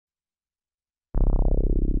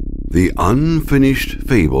The unfinished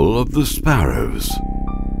fable of the sparrows.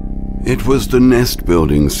 It was the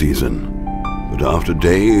nest-building season, but after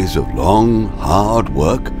days of long, hard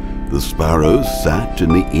work, the sparrows sat in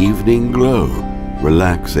the evening glow,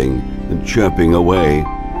 relaxing and chirping away.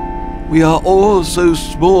 "We are all so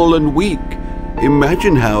small and weak.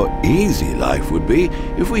 Imagine how easy life would be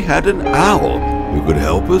if we had an owl who could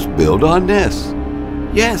help us build our nests."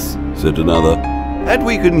 "Yes," said another, "and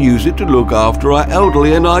we can use it to look after our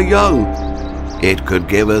elderly and our young." "It could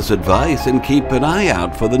give us advice and keep an eye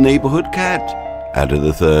out for the neighborhood cat," added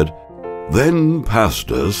the third. Then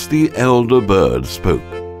past us the elder bird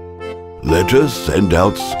spoke. "Let us send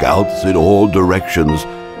out scouts in all directions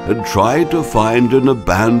and try to find an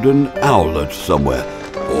abandoned owlet somewhere,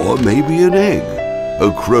 or maybe an egg.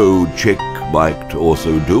 A crow chick might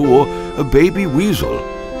also do, or a baby weasel.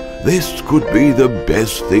 This could be the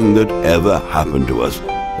best thing that ever happened to us,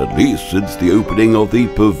 at least since the opening of the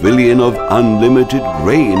pavilion of unlimited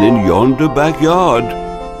grain in yonder backyard."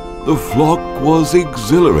 The flock was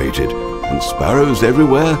exhilarated, and sparrows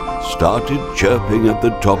everywhere started chirping at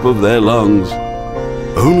the top of their lungs.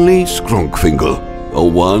 Only Skronkfingle, a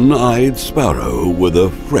one-eyed sparrow with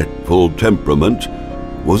a fretful temperament,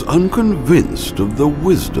 was unconvinced of the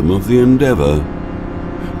wisdom of the endeavor.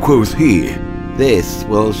 Quoth he, "This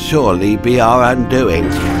will surely be our undoing.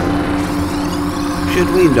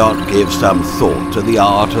 Should we not give some thought to the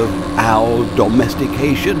art of owl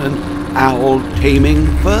domestication and owl taming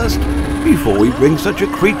first, before we bring such a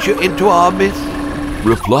creature into our midst?"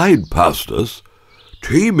 Replied Pastus,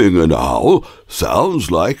 "Taming an owl sounds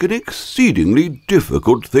like an exceedingly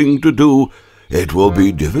difficult thing to do. It will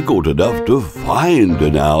be difficult enough to find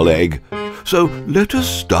an owl egg, so let us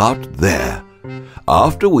start there.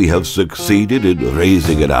 After we have succeeded in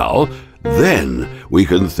raising an owl, then we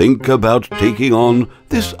can think about taking on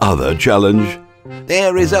this other challenge."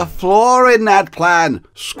 "There is a flaw in that plan,"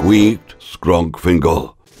 squeaked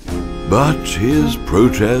Skronkfingle. But his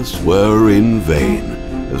protests were in vain,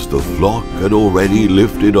 as the flock had already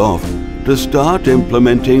lifted off to start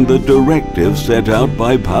implementing the directives set out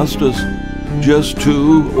by Pastus. Just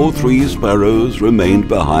 2 or 3 sparrows remained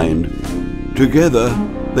behind. Together,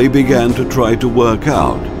 they began to try to work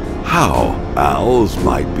out how owls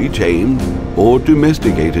might be tamed or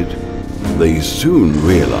domesticated. They soon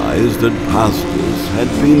realized that Pastus had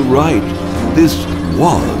been right. This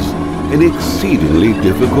was an exceedingly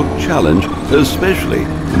difficult challenge, especially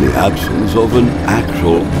in the absence of an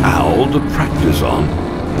actual owl to practice on.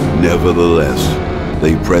 Nevertheless,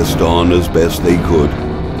 they pressed on as best they could,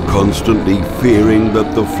 constantly fearing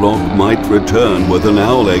that the flock might return with an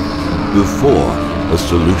owl egg before a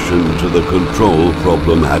solution to the control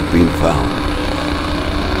problem had been found.